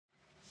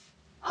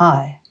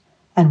Hi,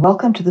 and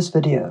welcome to this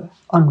video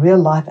on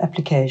real-life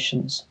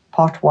applications,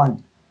 part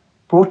 1,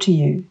 brought to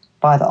you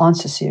by the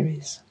Answer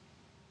series.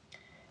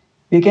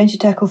 We are going to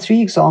tackle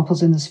 3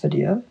 examples in this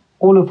video,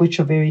 all of which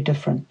are very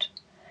different.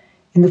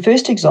 In the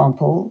first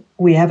example,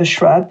 we have a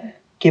shrub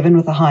given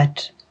with a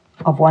height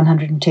of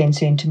 110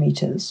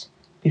 centimeters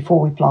before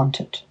we plant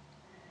it.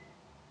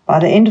 By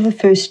the end of the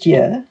first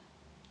year,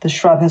 the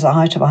shrub has a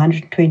height of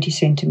 120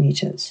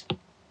 centimeters.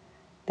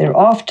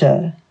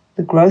 Thereafter,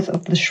 the growth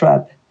of the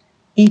shrub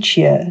each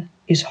year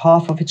is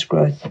half of its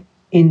growth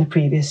in the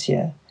previous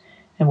year.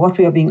 And what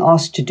we are being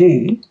asked to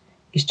do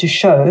is to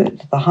show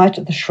that the height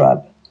of the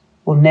shrub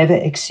will never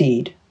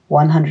exceed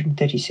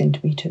 130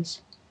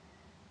 centimeters.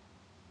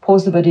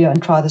 Pause the video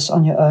and try this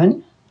on your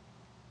own.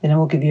 Then I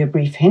will give you a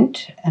brief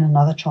hint and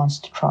another chance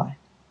to try.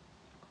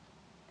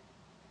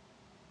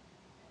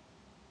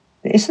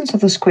 The essence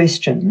of this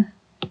question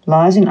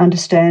lies in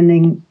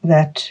understanding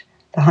that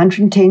the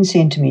 110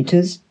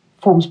 centimeters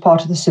forms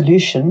part of the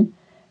solution,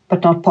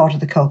 but not part of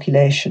the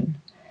calculation.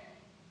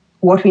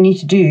 What we need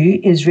to do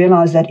is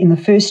realize that in the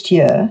first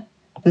year,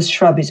 this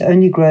shrub is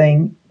only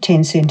growing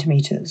 10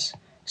 centimeters.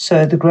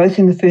 So the growth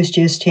in the first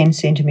year is 10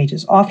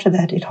 centimeters. After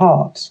that, it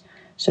halves.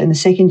 So in the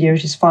second year,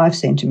 it is 5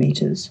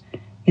 centimeters.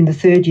 In the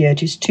third year,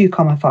 it is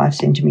 2,5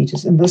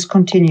 centimeters, and this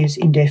continues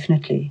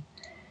indefinitely.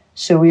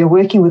 So we are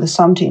working with a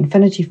sum to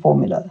infinity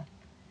formula,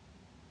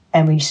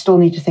 and we still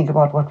need to think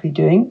about what we're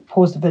doing.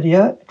 Pause the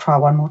video, try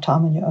one more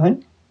time on your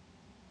own.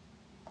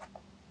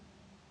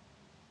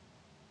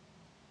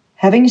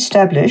 Having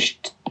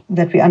established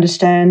that we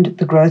understand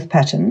the growth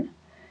pattern,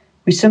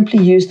 we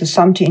simply use the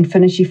sum to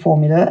infinity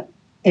formula,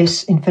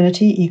 S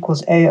infinity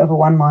equals A over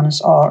 1 minus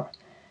R.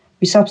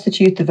 We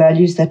substitute the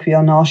values that we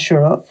are now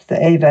sure of.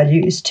 The A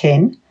value is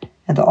 10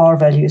 and the R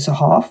value is a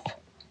half.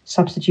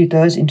 Substitute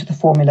those into the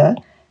formula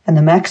and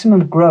the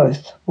maximum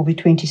growth will be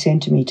 20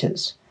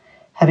 centimeters.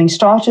 Having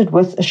started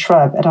with a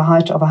shrub at a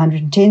height of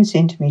 110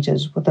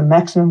 centimeters with a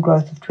maximum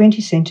growth of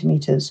 20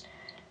 centimeters,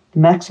 the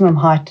maximum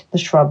height the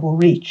shrub will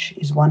reach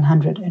is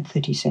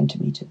 130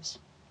 centimeters.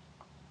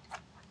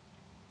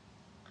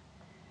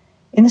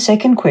 In the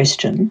second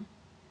question,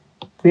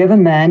 we have a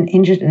man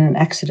injured in an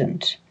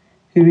accident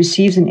who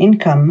receives an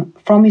income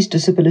from his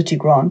disability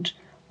grant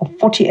of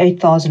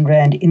 48,000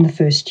 Rand in the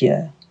first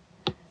year.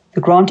 The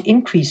grant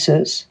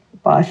increases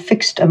by a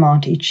fixed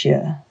amount each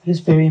year. That is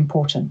very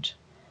important.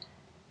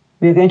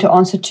 We are going to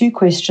answer 2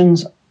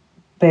 questions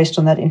based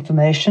on that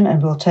information,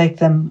 and we'll take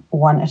them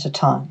one at a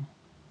time.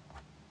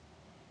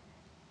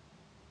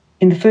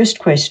 In the first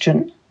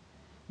question,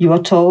 you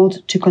are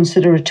told to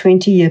consider a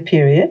 20-year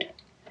period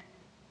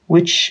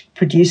which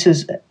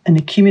produces an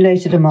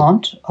accumulated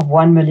amount of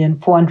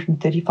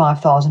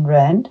 1,435,000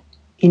 Rand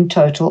in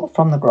total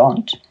from the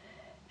grant.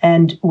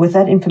 And with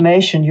that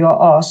information, you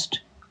are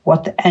asked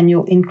what the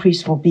annual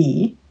increase will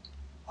be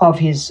of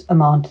his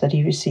amount that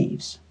he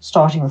receives,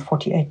 starting with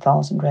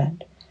 48,000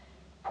 Rand.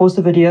 Pause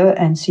the video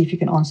and see if you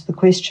can answer the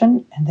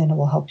question, and then it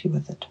will help you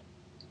with it.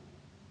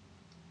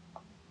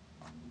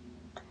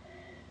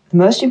 The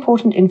most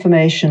important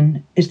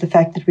information is the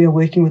fact that we are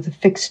working with a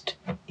fixed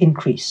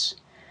increase.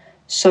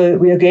 So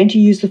we are going to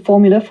use the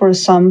formula for a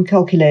sum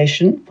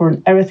calculation for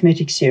an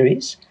arithmetic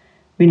series.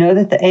 We know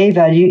that the A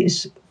value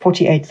is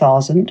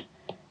 48,000.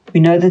 We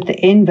know that the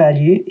N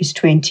value is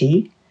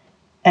 20.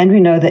 And we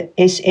know that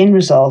SN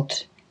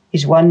result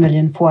is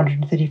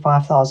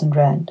 1,435,000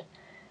 Rand.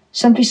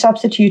 Simply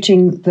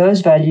substituting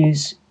those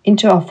values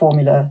into our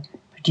formula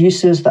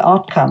produces the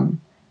outcome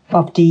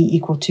of D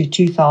equal to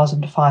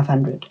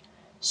 2,500.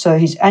 So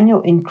his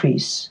annual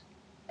increase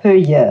per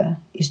year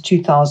is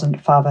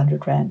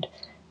 2,500 Rand.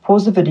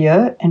 Pause the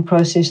video and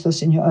process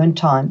this in your own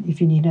time if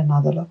you need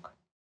another look.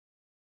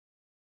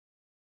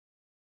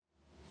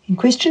 In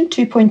question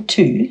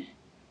 2.2,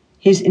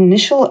 his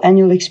initial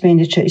annual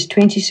expenditure is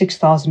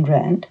 26,000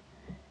 Rand,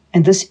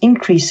 and this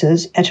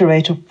increases at a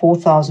rate of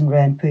 4,000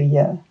 Rand per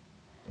year.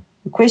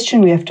 The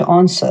question we have to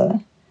answer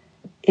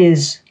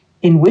is,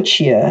 in which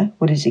year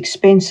would his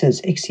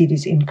expenses exceed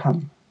his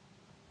income?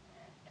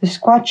 This is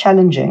quite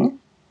challenging,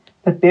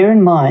 but bear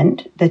in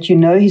mind that you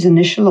know his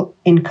initial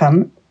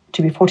income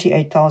to be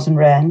 48,000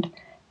 Rand,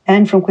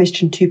 and from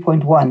question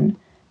 2.1,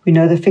 we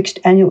know the fixed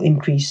annual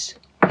increase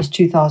is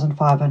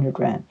 2,500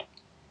 Rand.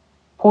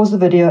 Pause the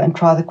video and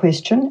try the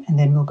question, and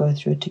then we'll go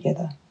through it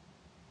together.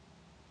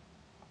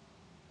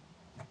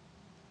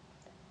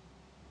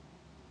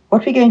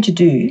 What we're going to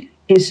do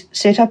is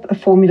set up a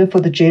formula for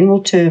the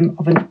general term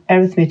of an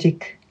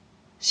arithmetic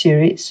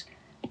series.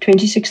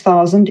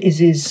 26,000 is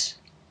his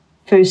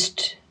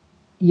first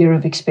year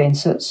of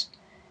expenses.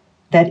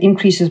 That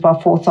increases by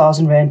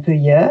 4,000 Rand per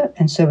year,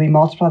 and so we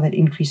multiply that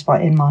increase by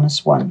n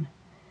minus 1.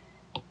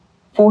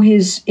 For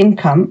his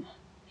income,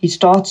 he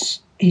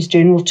starts his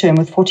general term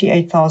with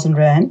 48,000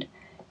 Rand.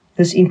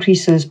 This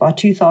increases by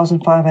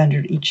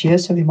 2,500 each year,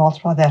 so we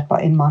multiply that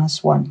by n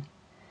minus 1.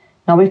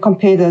 Now we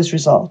compare those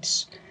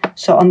results.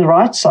 So on the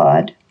right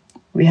side,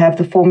 we have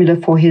the formula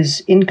for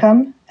his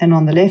income, and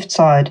on the left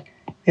side,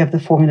 we have the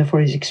formula for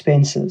his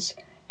expenses.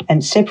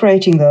 And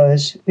separating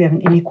those, we have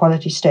an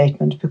inequality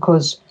statement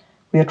because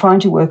we are trying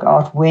to work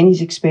out when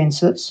his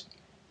expenses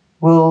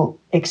will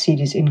exceed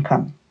his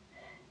income.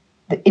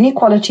 The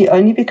inequality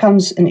only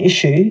becomes an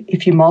issue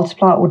if you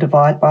multiply or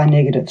divide by a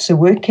negative. So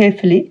work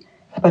carefully,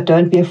 but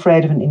don't be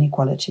afraid of an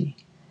inequality.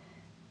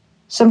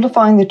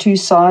 Simplifying the two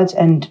sides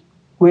and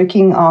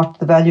working out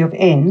the value of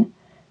n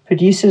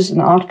produces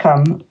an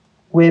outcome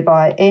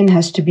whereby n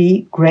has to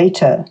be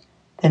greater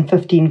than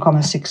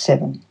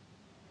 15,67.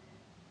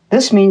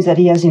 This means that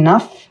he has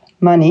enough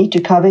money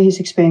to cover his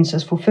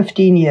expenses for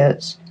 15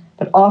 years,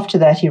 but after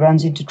that he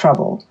runs into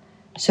trouble.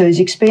 So his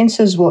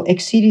expenses will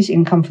exceed his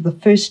income for the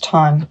first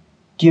time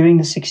during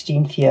the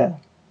 16th year.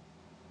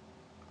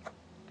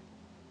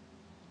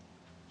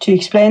 To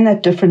explain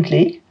that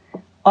differently,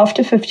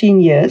 after 15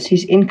 years,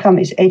 his income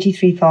is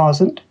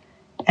 83,000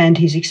 and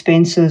his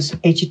expenses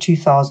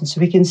 82,000.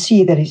 So we can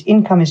see that his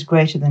income is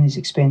greater than his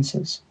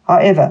expenses.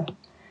 However,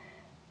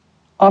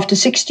 after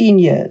 16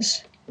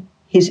 years,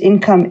 his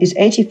income is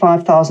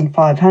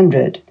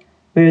 85,500,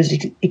 whereas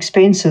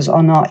expenses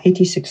are now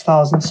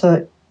 86,000.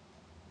 So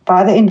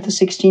by the end of the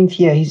 16th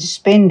year, he's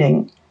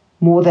spending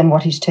more than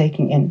what he's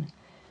taking in.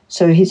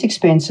 So his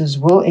expenses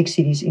will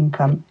exceed his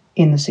income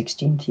in the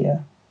 16th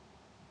year.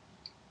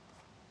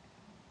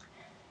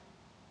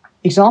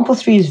 Example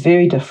 3 is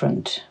very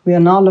different. We are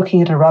now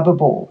looking at a rubber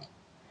ball.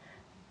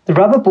 The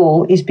rubber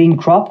ball is being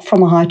dropped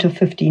from a height of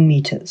 15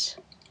 meters.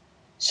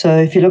 So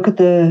if you look at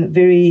the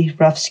very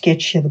rough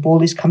sketch here, the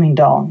ball is coming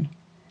down.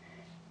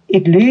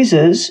 It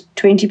loses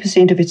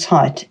 20% of its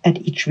height at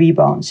each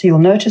rebound. So you'll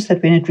notice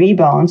that when it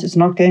rebounds, it's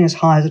not going as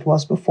high as it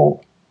was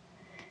before.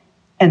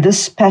 And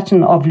this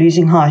pattern of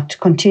losing height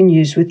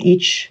continues with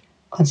each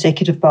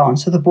consecutive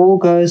bounce. So the ball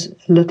goes a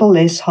little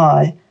less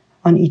high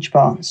on each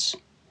bounce.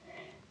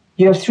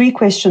 You have 3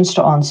 questions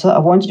to answer. I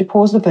want you to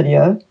pause the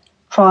video,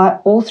 try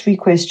all 3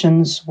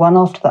 questions one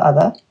after the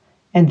other,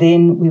 and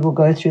then we will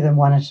go through them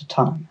one at a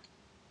time.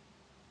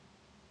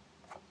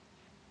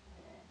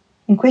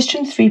 In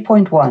question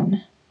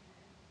 3.1,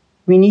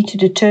 we need to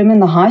determine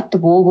the height the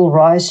ball will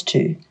rise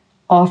to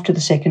after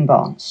the second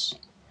bounce.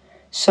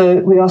 So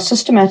we are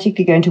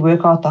systematically going to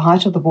work out the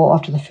height of the ball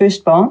after the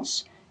first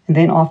bounce and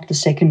then after the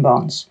second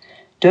bounce.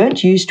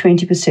 Don't use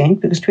 20%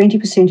 because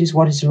 20% is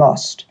what is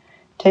lost.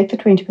 Take the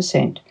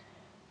 20%,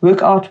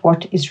 work out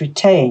what is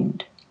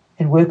retained,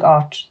 and work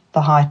out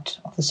the height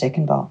of the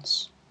second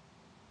bounce.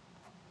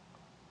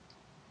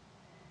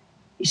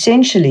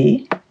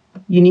 Essentially,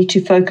 you need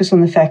to focus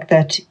on the fact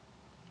that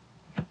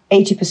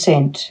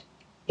 80%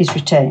 is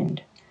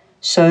retained.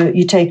 So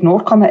you take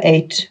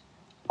 0,8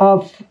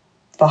 of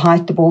the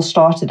height the ball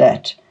started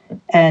at,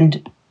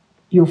 and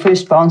your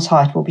first bounce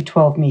height will be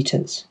 12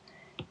 meters.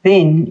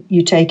 Then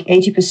you take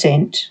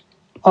 80%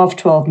 of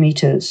 12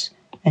 meters,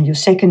 and your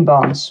second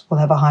bounce will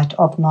have a height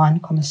of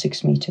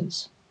 9,6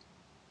 meters.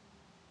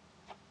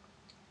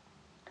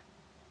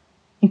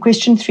 In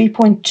question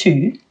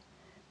 3.2,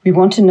 we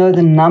want to know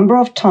the number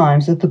of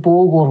times that the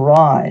ball will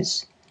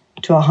rise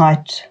to a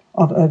height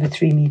of over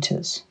 3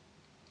 meters.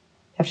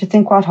 You have to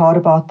think quite hard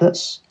about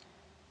this.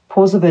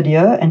 Pause the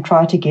video and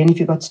try it again if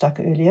you got stuck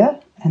earlier,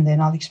 and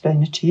then I'll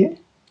explain it to you.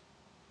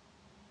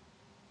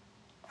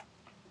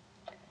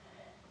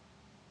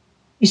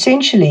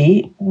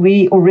 Essentially,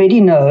 we already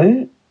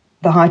know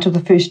the height of the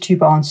first 2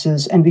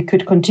 bounces, and we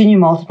could continue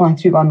multiplying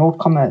through by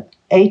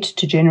 0,8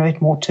 to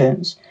generate more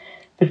terms.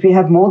 But we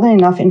have more than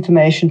enough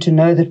information to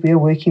know that we are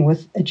working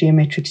with a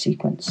geometric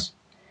sequence.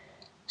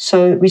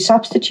 So we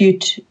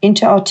substitute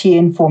into our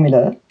TN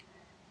formula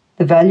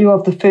the value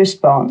of the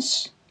first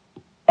bounce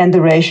and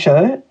the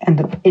ratio and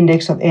the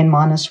index of n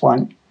minus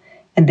 1.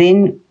 And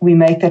then we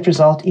make that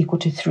result equal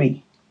to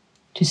 3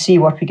 to see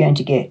what we're going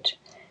to get.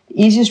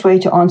 The easiest way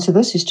to answer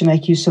this is to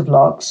make use of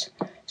logs.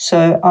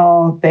 So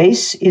our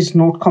base is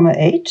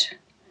 0,8.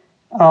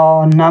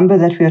 Our number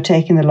that we are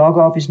taking the log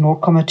of is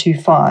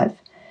 0,25.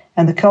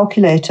 And the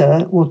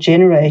calculator will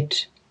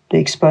generate the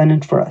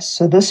exponent for us.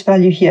 So this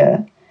value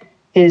here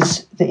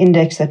is the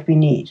index that we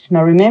need.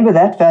 Now remember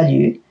that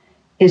value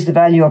is the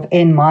value of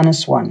n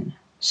minus 1.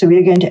 So we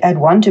are going to add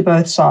 1 to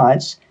both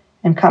sides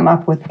and come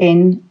up with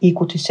n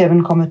equal to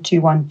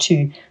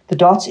 7,212. The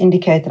dots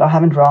indicate that I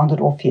haven't rounded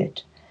off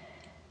yet.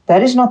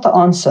 That is not the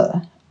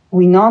answer.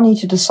 We now need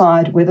to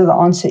decide whether the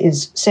answer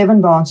is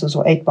 7 bounces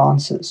or 8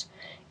 bounces.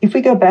 If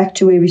we go back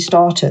to where we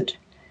started,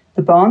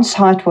 the bounce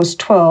height was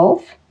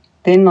 12,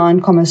 then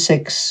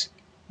 9,6,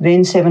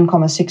 then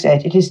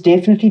 7,68. It is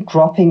definitely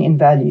dropping in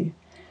value.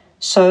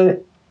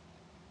 So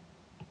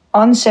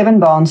on 7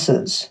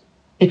 bounces,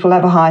 it will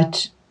have a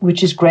height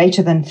which is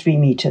greater than 3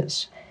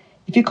 meters.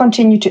 If you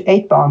continue to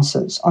 8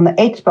 bounces, on the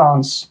 8th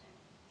bounce,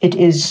 it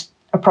is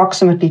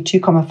approximately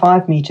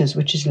 2,5 meters,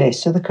 which is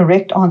less. So the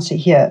correct answer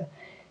here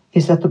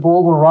is that the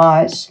ball will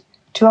rise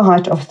to a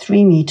height of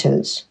 3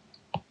 meters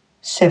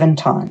 7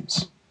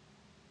 times.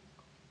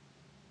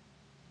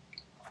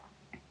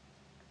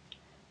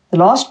 The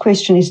last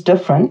question is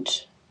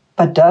different,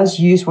 but does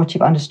use what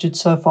you've understood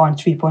so far in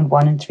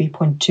 3.1 and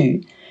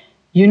 3.2.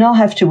 You now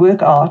have to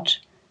work out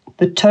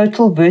the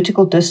total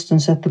vertical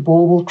distance that the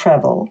ball will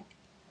travel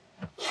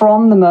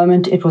from the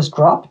moment it was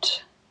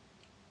dropped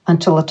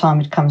until the time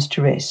it comes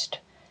to rest.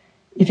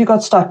 If you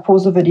got stuck,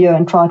 pause the video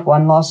and try it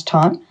one last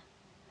time.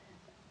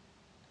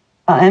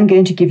 I am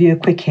going to give you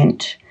a quick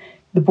hint.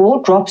 The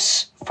ball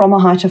drops from a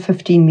height of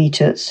 15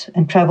 meters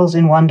and travels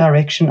in one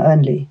direction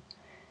only.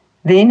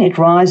 Then it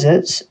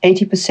rises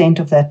 80%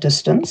 of that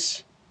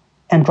distance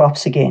and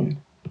drops again.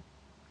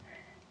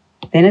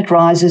 Then it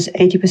rises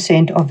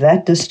 80% of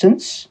that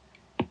distance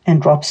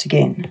and drops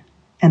again.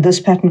 And this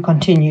pattern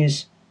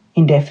continues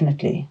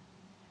indefinitely.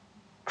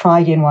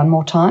 Try again one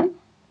more time.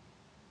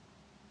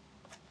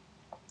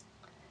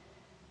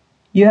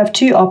 You have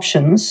two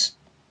options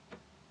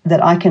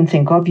that I can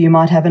think of. You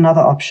might have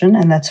another option,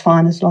 and that's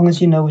fine as long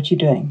as you know what you're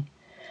doing.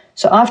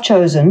 So I've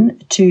chosen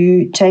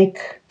to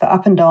take the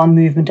up and down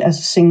movement as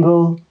a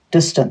single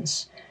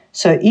distance.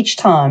 So each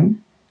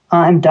time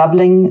I am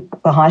doubling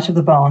the height of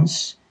the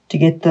bounce to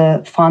get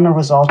the final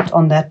result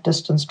on that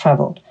distance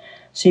traveled.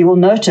 So you will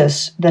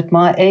notice that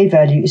my A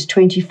value is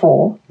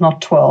 24,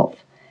 not 12,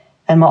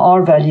 and my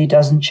R value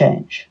doesn't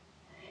change.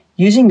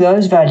 Using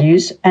those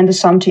values and the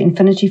sum to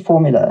infinity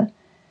formula,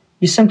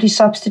 you simply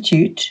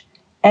substitute,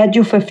 add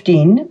your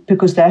 15,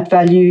 because that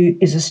value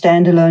is a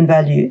standalone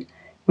value,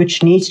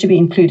 which needs to be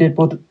included.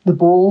 The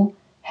ball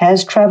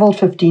has traveled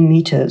 15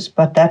 meters,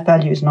 but that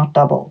value is not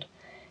doubled.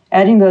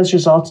 Adding those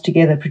results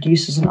together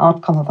produces an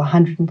outcome of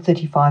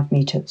 135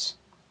 meters.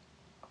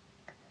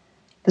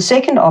 The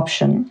second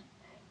option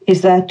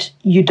is that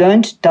you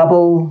don't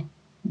double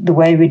the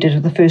way we did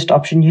with the first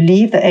option. You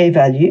leave the A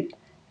value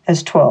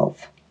as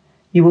 12.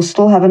 You will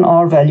still have an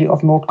R value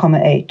of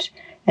 0.8.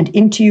 And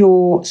into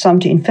your sum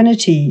to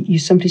infinity, you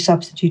simply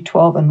substitute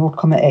 12 and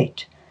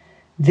 0.8.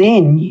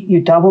 Then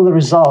you double the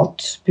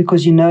result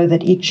because you know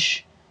that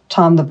each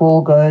time the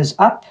ball goes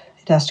up,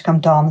 it has to come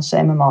down the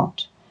same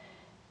amount.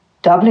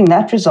 Doubling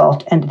that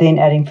result and then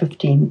adding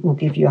 15 will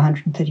give you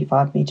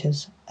 135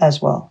 meters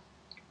as well.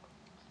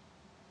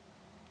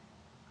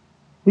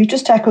 We've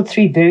just tackled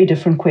three very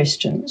different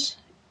questions.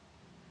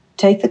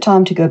 Take the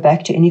time to go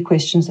back to any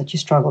questions that you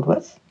struggled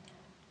with,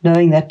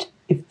 knowing that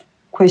if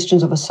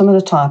questions of a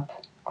similar type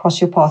cross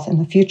your path in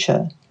the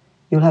future,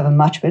 you'll have a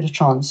much better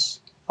chance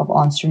of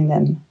answering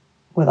them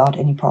without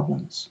any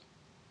problems.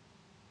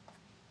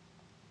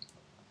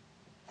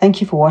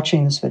 Thank you for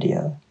watching this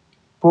video,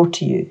 brought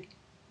to you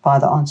by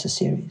the Answer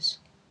series.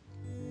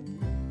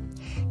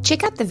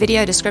 Check out the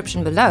video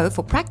description below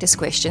for practice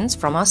questions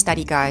from our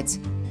study guides.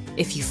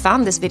 If you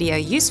found this video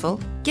useful,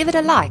 give it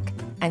a like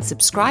and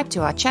subscribe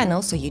to our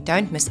channel so you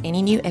don't miss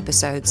any new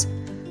episodes.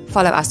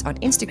 Follow us on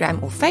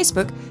Instagram or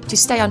Facebook to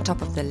stay on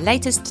top of the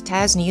latest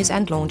TAS news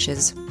and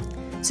launches.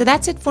 So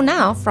that's it for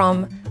now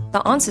from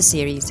the Answer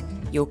series,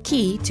 your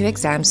key to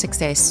exam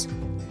success.